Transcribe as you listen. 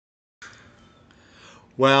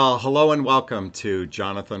Well, hello and welcome to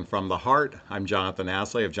Jonathan from the Heart. I'm Jonathan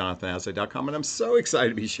Aslay of jonathanAslay.com, and I'm so excited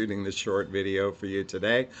to be shooting this short video for you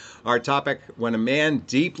today. Our topic: when a man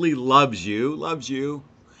deeply loves you,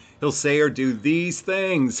 he'll say or do these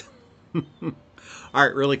things. All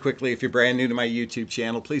right, really quickly, if you're brand new to my YouTube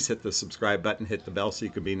channel, please hit the subscribe button, hit the bell so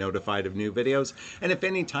you can be notified of new videos. And if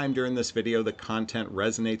any time during this video the content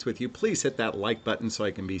resonates with you, please hit that like button so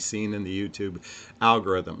I can be seen in the YouTube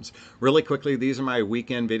algorithms. Really quickly, these are my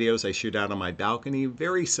weekend videos I shoot out on my balcony,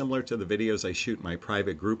 very similar to the videos I shoot in my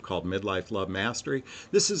private group called Midlife Love Mastery.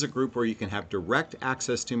 This is a group where you can have direct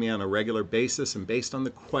access to me on a regular basis, and based on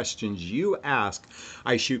the questions you ask,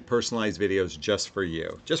 I shoot personalized videos just for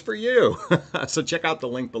you. Just for you! So check out the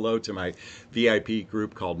link below to my VIP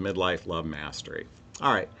group called Midlife Love Mastery.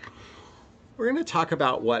 All right, we're going to talk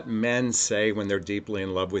about what men say when they're deeply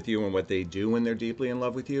in love with you and what they do when they're deeply in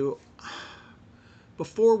love with you.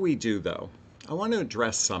 Before we do, though, I want to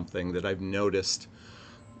address something that I've noticed.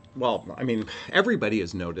 Well, I mean, everybody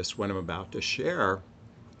has noticed what I'm about to share.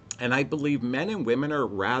 And I believe men and women are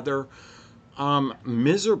rather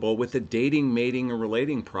miserable with the dating, mating, and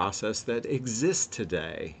relating process that exists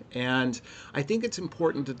today. And I think it's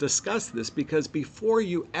important to discuss this because before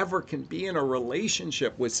you ever can be in a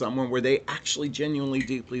relationship with someone where they actually genuinely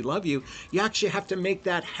deeply love you, you actually have to make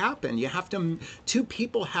that happen. Two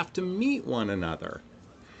people have to meet one another.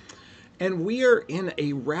 And we are in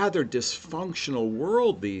a rather dysfunctional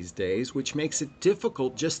world these days, which makes it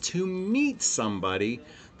difficult just to meet somebody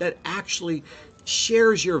that actually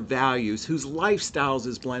shares your values, whose lifestyles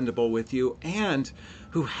is blendable with you, and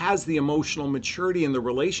who has the emotional maturity and the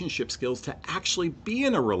relationship skills to actually be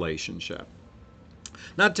in a relationship.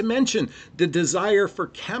 Not to mention the desire for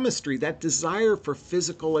chemistry, that desire for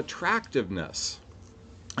physical attractiveness.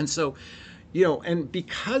 And so, and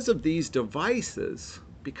because of these devices,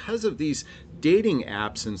 because of these dating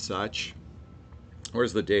apps and such,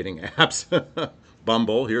 where's the dating apps?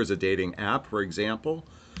 Bumble, here's a dating app, for example.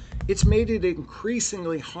 It's made it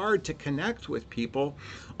increasingly hard to connect with people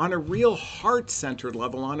on a real heart-centered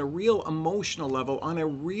level, on a real emotional level, on a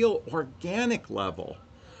real organic level.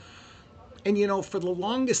 And for the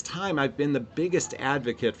longest time, I've been the biggest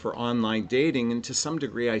advocate for online dating, and to some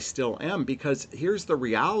degree I still am, because here's the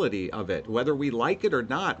reality of it. Whether we like it or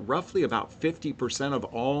not, roughly about 50% of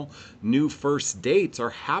all new first dates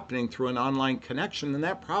are happening through an online connection, and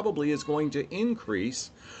that probably is going to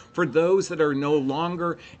increase for those that are no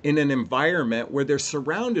longer in an environment where they're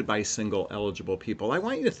surrounded by single eligible people. I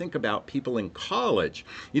want you to think about people in college.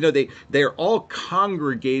 They're all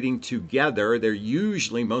congregating together. They're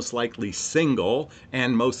usually most likely single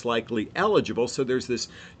and most likely eligible. So there's this,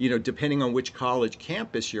 depending on which college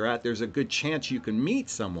campus you're at, there's a good chance you can meet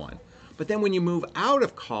someone. But then when you move out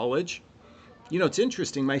of college, it's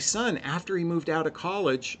interesting. My son, after he moved out of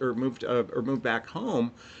college or moved back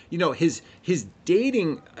home, his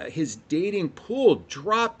dating pool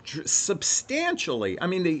dropped substantially. I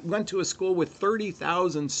mean, they went to a school with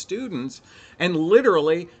 30,000 students, and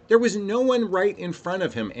literally there was no one right in front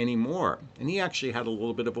of him anymore. And he actually had a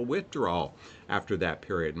little bit of a withdrawal after that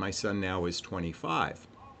period. My son now is 25.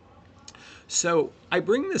 So I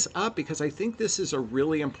bring this up because I think this is a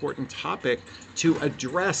really important topic to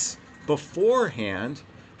address beforehand.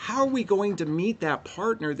 How are we going to meet that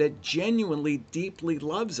partner that genuinely deeply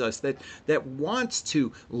loves us, that wants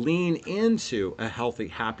to lean into a healthy,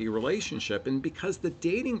 happy relationship? And because the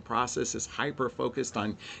dating process is hyper focused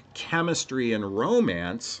on chemistry and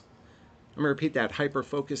romance, I'm going to repeat that: hyper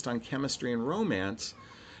focused on chemistry and romance,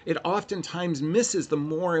 it oftentimes misses the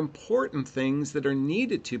more important things that are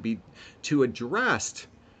needed to addressed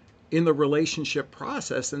in the relationship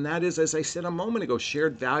process. And that is, as I said a moment ago,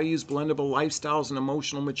 shared values, blendable lifestyles, and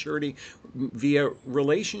emotional maturity via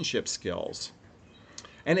relationship skills.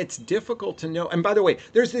 And it's difficult to know. And by the way,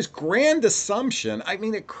 there's this grand assumption. I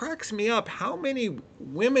mean, it cracks me up how many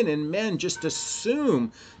women and men just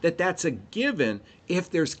assume that that's a given if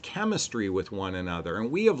there's chemistry with one another. And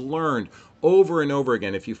we have learned over and over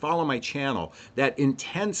again, if you follow my channel, that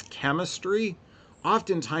intense chemistry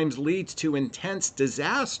oftentimes leads to intense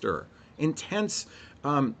disaster, intense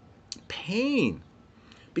pain,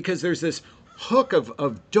 because there's this hook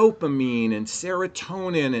of dopamine and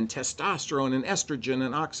serotonin and testosterone and estrogen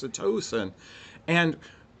and oxytocin. And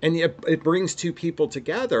And yet it brings two people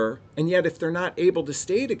together, and yet if they're not able to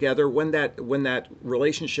stay together when that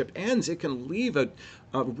relationship ends, it can leave a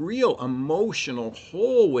real emotional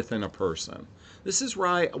hole within a person. This is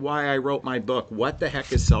why I wrote my book, What the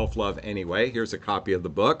Heck is Self-Love Anyway? Here's a copy of the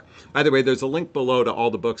book. By the way, there's a link below to all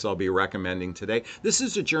the books I'll be recommending today. This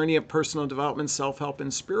is a journey of personal development, self-help,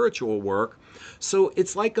 and spiritual work. So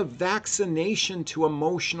it's like a vaccination to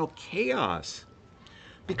emotional chaos.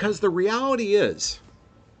 Because the reality is,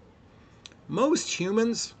 most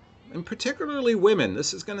humans, and particularly women,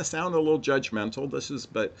 this is going to sound a little judgmental,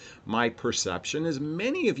 but my perception is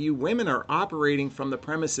many of you women are operating from the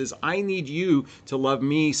premises, I need you to love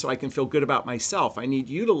me so I can feel good about myself. I need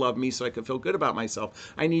you to love me so I can feel good about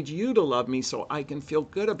myself. I need you to love me so I can feel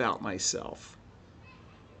good about myself.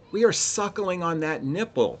 We are suckling on that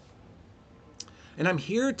nipple. And I'm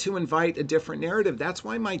here to invite a different narrative. That's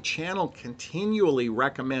why my channel continually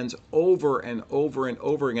recommends over and over and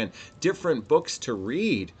over again different books to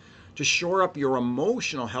read to shore up your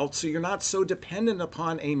emotional health so you're not so dependent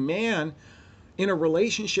upon a man in a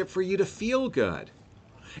relationship for you to feel good.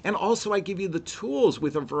 And also I give you the tools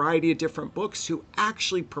with a variety of different books to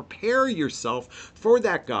actually prepare yourself for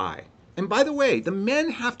that guy. And by the way, the men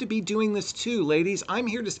have to be doing this too, ladies. I'm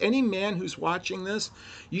here to, any man who's watching this,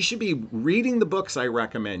 you should be reading the books I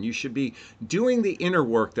recommend. You should be doing the inner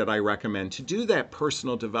work that I recommend to do that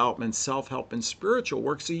personal development, self-help, and spiritual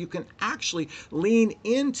work so you can actually lean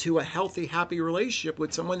into a healthy, happy relationship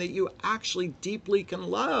with someone that you actually deeply can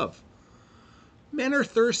love. Men are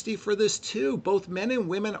thirsty for this too. Both men and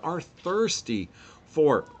women are thirsty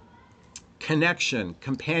for connection,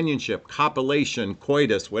 companionship, copulation,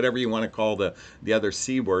 coitus, whatever you want to call the other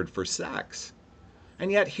C word for sex.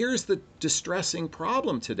 And yet here's the distressing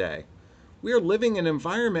problem today. We are living in an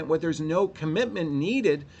environment where there's no commitment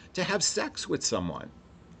needed to have sex with someone.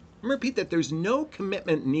 I'm going to repeat that, there's no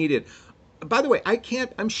commitment needed. By the way,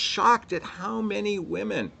 I'm shocked at how many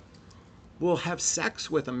women will have sex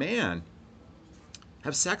with a man,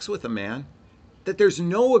 that there's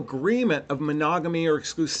no agreement of monogamy or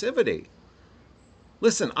exclusivity.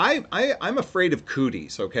 Listen, I'm afraid of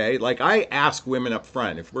cooties, okay? Like, I ask women up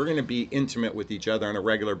front, if we're going to be intimate with each other on a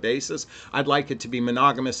regular basis, I'd like it to be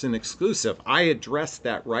monogamous and exclusive. I address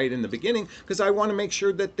that right in the beginning because I want to make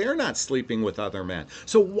sure that they're not sleeping with other men.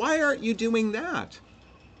 So why aren't you doing that?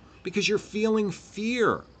 Because you're feeling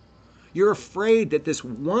fear. You're afraid that this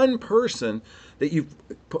one person that you've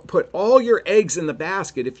put all your eggs in the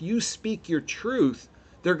basket, if you speak your truth,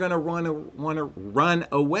 they're going to want to run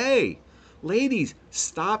away. Ladies,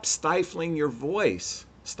 stop stifling your voice.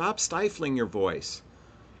 Stop stifling your voice.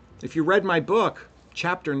 If you read my book,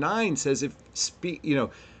 chapter 9 says if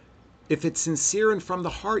it's sincere and from the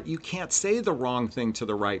heart, you can't say the wrong thing to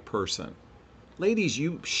the right person. Ladies,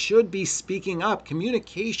 you should be speaking up.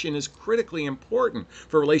 Communication is critically important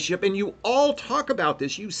for a relationship, and you all talk about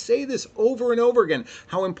this. You say this over and over again.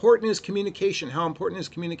 How important is communication? How important is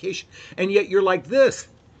communication? And yet you're like this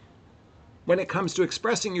when it comes to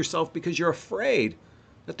expressing yourself because you're afraid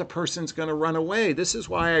that the person's going to run away. This is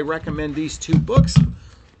why I recommend these two books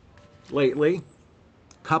lately.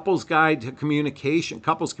 Couples Guide to Communication,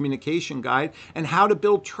 Couples Communication Guide, and How to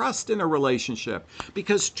Build Trust in a Relationship.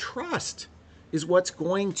 Because trust is what's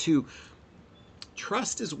going to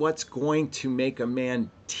make a man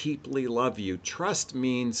deeply love you. Trust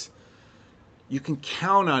means you can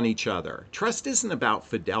count on each other. Trust isn't about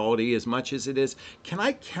fidelity as much as it is, can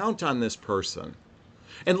I count on this person?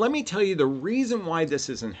 And let me tell you the reason why this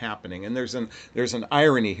isn't happening. And there's an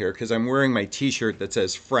irony here because I'm wearing my t-shirt that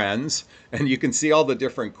says Friends, and you can see all the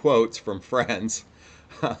different quotes from Friends.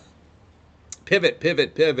 Pivot,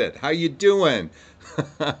 pivot, pivot. How you doing?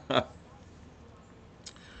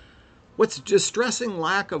 What's distressing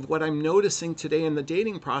lack of what I'm noticing today in the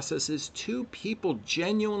dating process is two people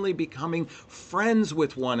genuinely becoming friends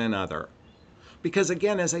with one another. Because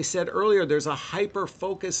again, as I said earlier, there's a hyper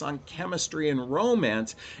focus on chemistry and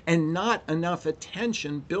romance and not enough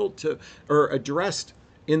attention built to or addressed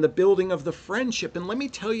in the building of the friendship. And let me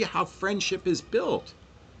tell you how friendship is built.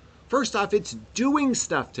 First off, it's doing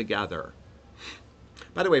stuff together.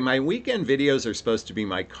 By the way, my weekend videos are supposed to be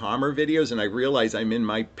my calmer videos, and I realize I'm in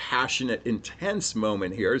my passionate, intense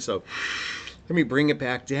moment here, so let me bring it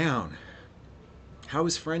back down. How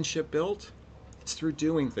is friendship built? It's through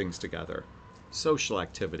doing things together. Social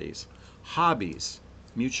activities, hobbies,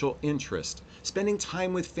 mutual interest, spending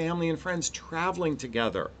time with family and friends, traveling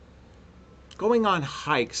together, going on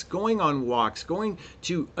hikes, going on walks, going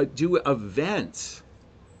to do events.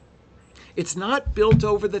 It's not built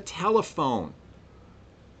over the telephone.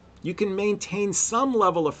 You can maintain some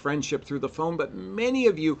level of friendship through the phone, but many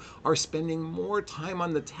of you are spending more time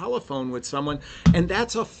on the telephone with someone, and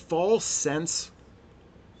that's a false sense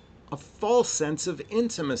of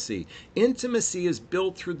intimacy. Intimacy is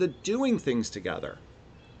built through the doing things together.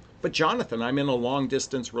 But Jonathan, I'm in a long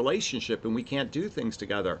distance relationship and we can't do things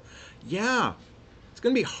together. Yeah, it's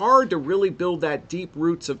going to be hard to really build that deep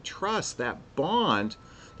roots of trust, that bond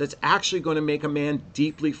that's actually going to make a man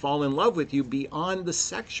deeply fall in love with you beyond the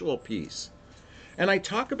sexual piece. And I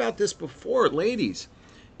talk about this before, ladies.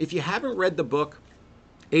 If you haven't read the book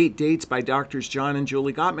 8 Dates by Doctors John and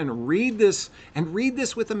Julie Gottman, read this, and read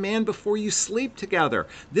this with a man before you sleep together.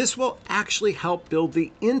 This will actually help build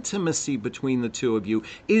the intimacy between the two of you,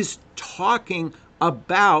 is talking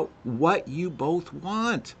about what you both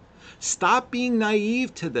want. Stop being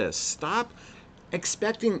naive to this. Stop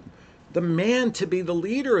expecting the man to be the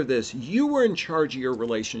leader of this. You were in charge of your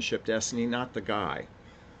relationship destiny, not the guy.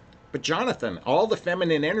 But Jonathan, all the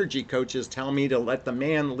feminine energy coaches tell me to let the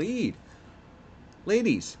man lead.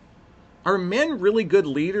 Ladies, are men really good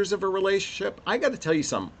leaders of a relationship? I got to tell you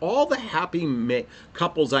something. All the happy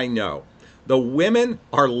couples I know, the women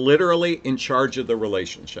are literally in charge of the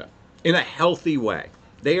relationship in a healthy way.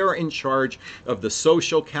 They are in charge of the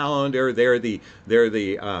social calendar. They're the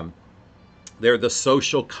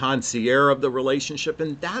social concierge of the relationship,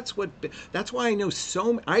 and that's why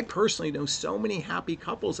I personally know so many happy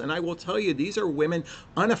couples, and I will tell you, these are women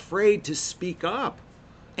unafraid to speak up.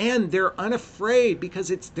 And they're unafraid because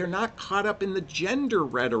they're not caught up in the gender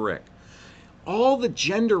rhetoric. All the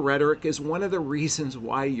gender rhetoric is one of the reasons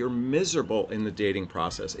why you're miserable in the dating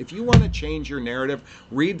process. If you want to change your narrative,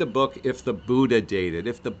 read the book If the Buddha Dated.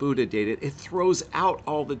 If the Buddha Dated, it throws out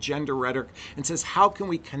all the gender rhetoric and says, how can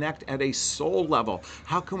we connect at a soul level?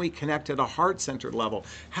 How can we connect at a heart-centered level?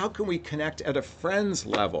 How can we connect at a friend's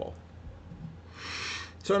level?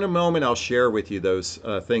 So in a moment, I'll share with you those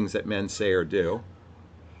things that men say or do.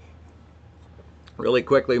 Really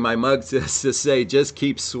quickly, my mug says to say, just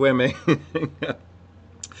keep swimming.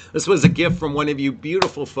 This was a gift from one of you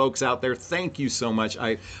beautiful folks out there. Thank you so much.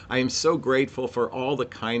 I am so grateful for all the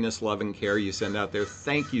kindness, love, and care you send out there.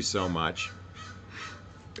 Thank you so much.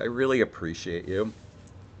 I really appreciate you.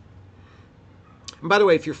 And by the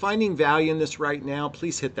way, if you're finding value in this right now,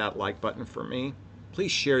 please hit that like button for me.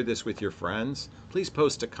 Please share this with your friends. Please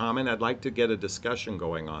post a comment. I'd like to get a discussion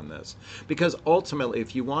going on this. Because ultimately,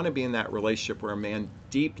 if you want to be in that relationship where a man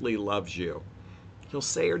deeply loves you, he'll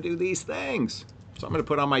say or do these things. So I'm going to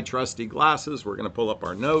put on my trusty glasses. We're going to pull up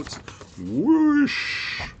our notes.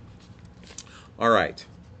 Whoosh. All right.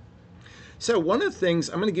 So one of the things,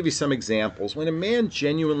 I'm going to give you some examples. When a man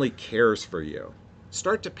genuinely cares for you,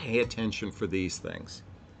 start to pay attention for these things.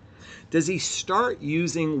 Does he start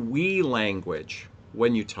using we language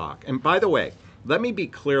when you talk? And by the way, let me be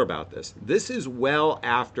clear about this. This is well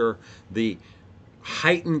after the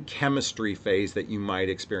heightened chemistry phase that you might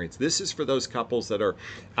experience. This is for those couples that are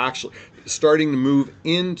actually starting to move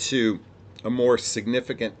into a more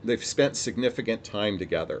significant, they've spent significant time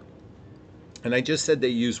together. And I just said they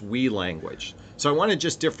use we language. So I want to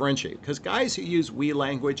just differentiate, because guys who use we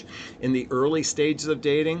language in the early stages of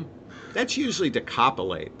dating, that's usually to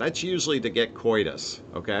copulate. That's usually to get coitus,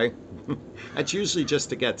 okay? That's usually just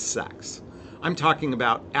to get sex. I'm talking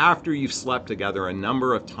about after you've slept together a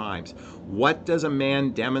number of times. What does a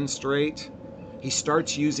man demonstrate? He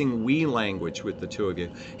starts using we language with the two of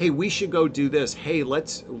you. Hey, we should go do this. Hey,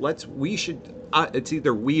 we should, it's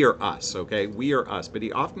either we or us, okay? We or us, but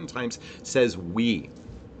he oftentimes says we.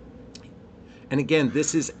 And again,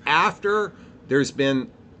 this is after there's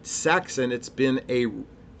been sex and it's been a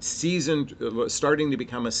seasoned, starting to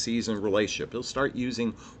become a seasoned relationship. He'll start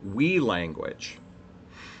using we language.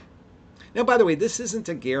 Now, by the way, this isn't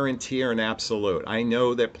a guarantee or an absolute. I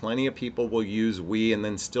know that plenty of people will use we and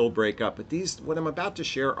then still break up, but these, what I'm about to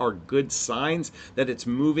share, are good signs that it's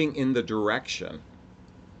moving in the direction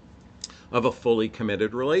of a fully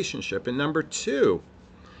committed relationship. And number two,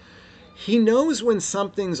 he knows when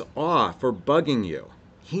something's off or bugging you.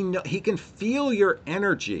 He can feel your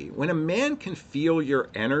energy. When a man can feel your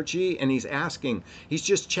energy and he's asking, he's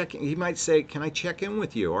just checking, he might say, can I check in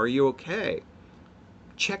with you? Are you okay?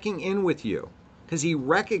 Checking in with you, because he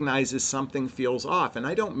recognizes something feels off. And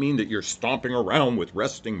I don't mean that you're stomping around with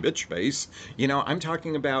resting bitch face. You know, I'm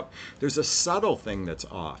talking about there's a subtle thing that's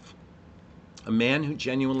off. A man who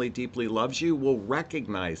genuinely deeply loves you will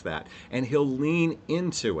recognize that, and he'll lean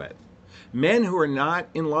into it. Men who are not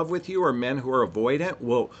in love with you, or men who are avoidant,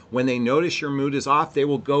 will, when they notice your mood is off, they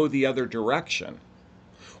will go the other direction.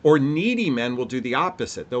 Or needy men will do the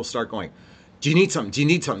opposite. They'll start going, do you need something? Do you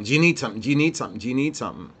need something? Do you need something? Do you need something? Do you need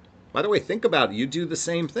something? By the way, think about it. You do the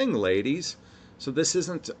same thing, ladies. So this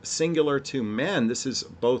isn't singular to men. This is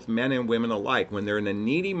both men and women alike. When they're in a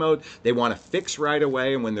needy mode, they want to fix right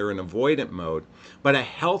away, and when they're in avoidant mode. But a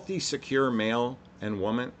healthy, secure male and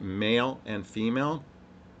woman, male and female,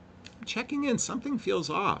 checking in, something feels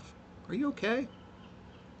off. Are you okay?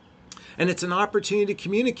 And it's an opportunity to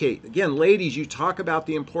communicate. Again, ladies, you talk about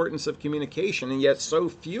the importance of communication, and yet so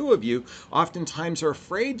few of you oftentimes are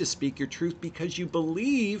afraid to speak your truth because you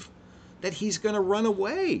believe that he's going to run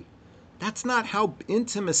away. That's not how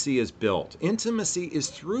intimacy is built. Intimacy is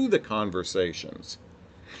through the conversations.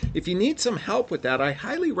 If you need some help with that, I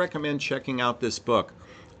highly recommend checking out this book,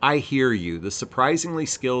 I Hear You, The Surprisingly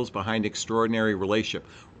Skills Behind Extraordinary Relationship.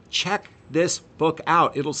 Check this book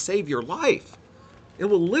out. It'll save your life. It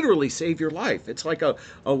will literally save your life. It's like a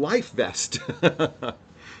life vest if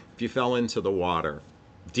you fell into the water,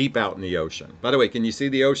 deep out in the ocean. By the way, can you see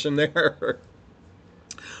the ocean there?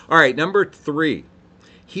 All right, number 3.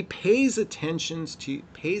 He pays attention to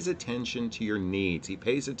your needs. He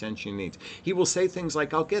pays attention to your needs. He will say things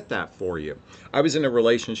like, I'll get that for you. I was in a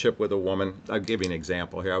relationship with a woman. I'll give you an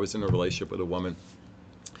example here. I was in a relationship with a woman.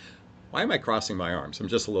 Why am I crossing my arms? I'm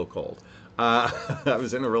just a little cold. I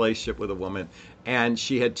was in a relationship with a woman, and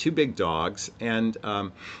she had 2 big dogs, and I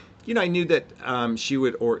knew that she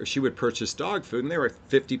would purchase dog food, and they were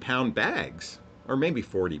 50-pound bags, or maybe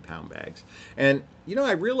 40-pound bags. And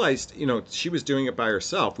I realized she was doing it by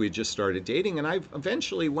herself. We had just started dating, and I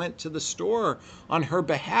eventually went to the store on her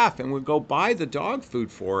behalf and would go buy the dog food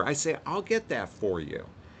for her. I say, I'll get that for you,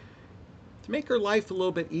 to make her life a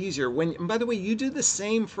little bit easier. And by the way, you do the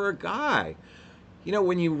same for a guy.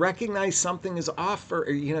 When you recognize something is off, or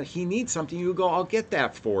he needs something, you go, I'll get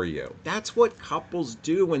that for you. That's what couples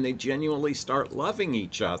do when they genuinely start loving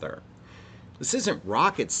each other. This isn't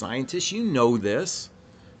rocket scientist, you know this.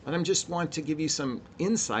 But I just want to give you some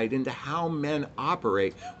insight into how men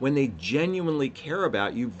operate when they genuinely care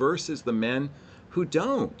about you versus the men who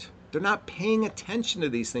don't. They're not paying attention to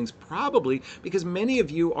these things, probably because many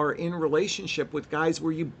of you are in relationship with guys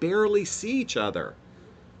where you barely see each other.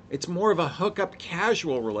 It's more of a hookup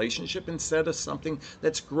casual relationship instead of something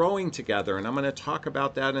that's growing together. And I'm going to talk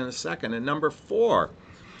about that in a second. And number 4,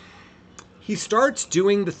 he starts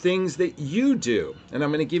doing the things that you do. And I'm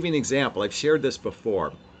going to give you an example. I've shared this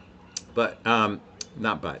before,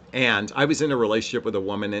 and I was in a relationship with a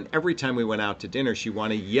woman, and every time we went out to dinner, she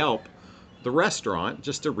wanted to Yelp the restaurant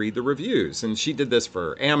just to read the reviews. And she did this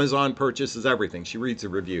for Amazon purchases, everything. She reads the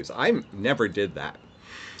reviews. I never did that.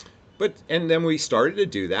 And then we started to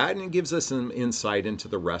do that, and it gives us some insight into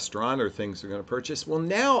the restaurant or things we're going to purchase. Well,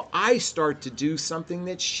 now I start to do something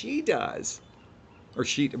that she does.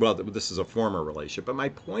 This is a former relationship, but my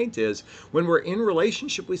point is, when we're in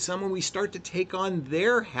relationship with someone, we start to take on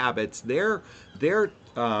their habits, their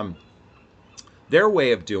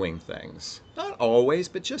way of doing things. Not always,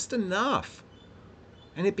 but just enough.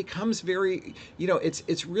 And it becomes very,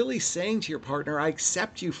 it's really saying to your partner, I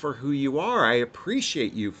accept you for who you are. I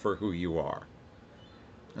appreciate you for who you are.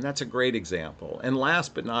 And that's a great example. And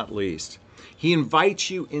last but not least, he invites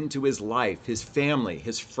you into his life, his family,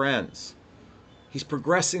 his friends. He's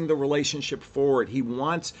progressing the relationship forward. He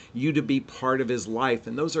wants you to be part of his life.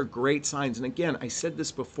 And those are great signs. And again, I said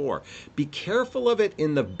this before. Be careful of it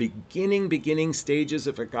in the beginning stages.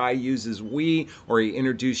 If a guy uses we, or he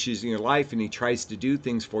introduces you in your life and he tries to do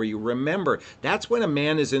things for you, remember, that's when a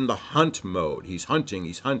man is in the hunt mode. He's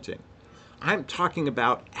hunting. I'm talking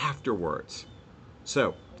about afterwards.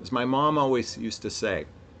 So, as my mom always used to say,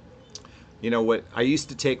 I used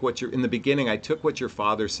to take in the beginning, I took what your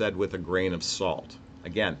father said with a grain of salt.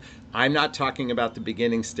 Again, I'm not talking about the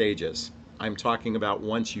beginning stages. I'm talking about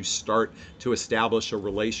once you start to establish a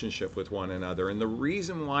relationship with one another. And the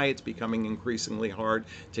reason why it's becoming increasingly hard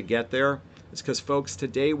to get there is because, folks,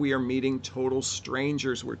 today we are meeting total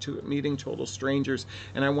strangers. Meeting total strangers.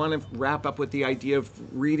 And I want to wrap up with the idea of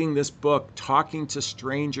reading this book, Talking to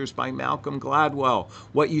Strangers by Malcolm Gladwell.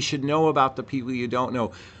 What you should know about the people you don't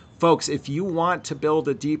know. Folks, if you want to build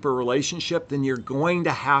a deeper relationship, then you're going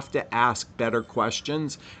to have to ask better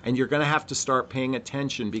questions, and you're going to have to start paying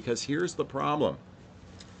attention, because here's the problem.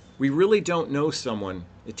 We really don't know someone.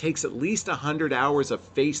 It takes at least 100 hours of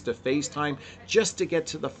face-to-face time just to get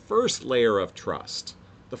to the first layer of trust,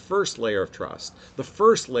 the first layer of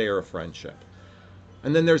friendship.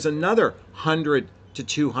 And then there's another 100 to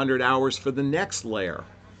 200 hours for the next layer,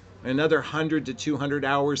 another 100 to 200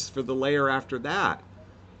 hours for the layer after that.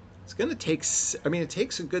 It's going to take, it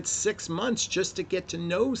takes a good 6 months just to get to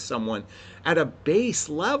know someone at a base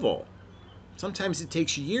level. Sometimes it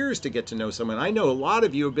takes years to get to know someone. I know a lot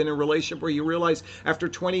of you have been in a relationship where you realize after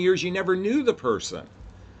 20 years you never knew the person.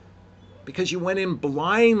 because you went in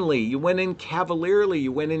blindly, you went in cavalierly,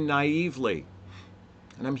 you went in naively.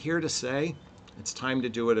 And I'm here to say, it's time to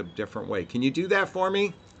do it a different way. Can you do that for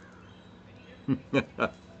me?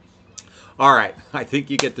 All right, I think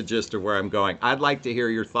you get the gist of where I'm going. I'd like to hear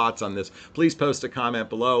your thoughts on this. Please post a comment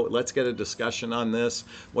below. Let's get a discussion on this.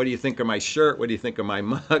 What do you think of my shirt? What do you think of my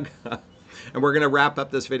mug? And we're going to wrap up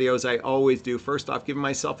this video as I always do. First off, giving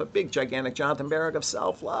myself a big, gigantic Jonathon bear hug of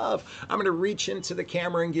self-love. I'm going to reach into the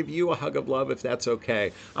camera and give you a hug of love if that's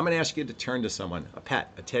okay. I'm going to ask you to turn to someone, a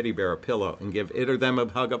pet, a teddy bear, a pillow, and give it or them a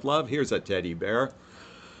hug of love. Here's a teddy bear.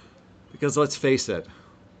 Because let's face it,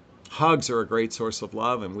 hugs are a great source of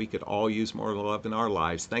love, and we could all use more love in our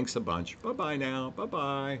lives. Thanks a bunch. Bye-bye now.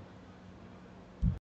 Bye-bye.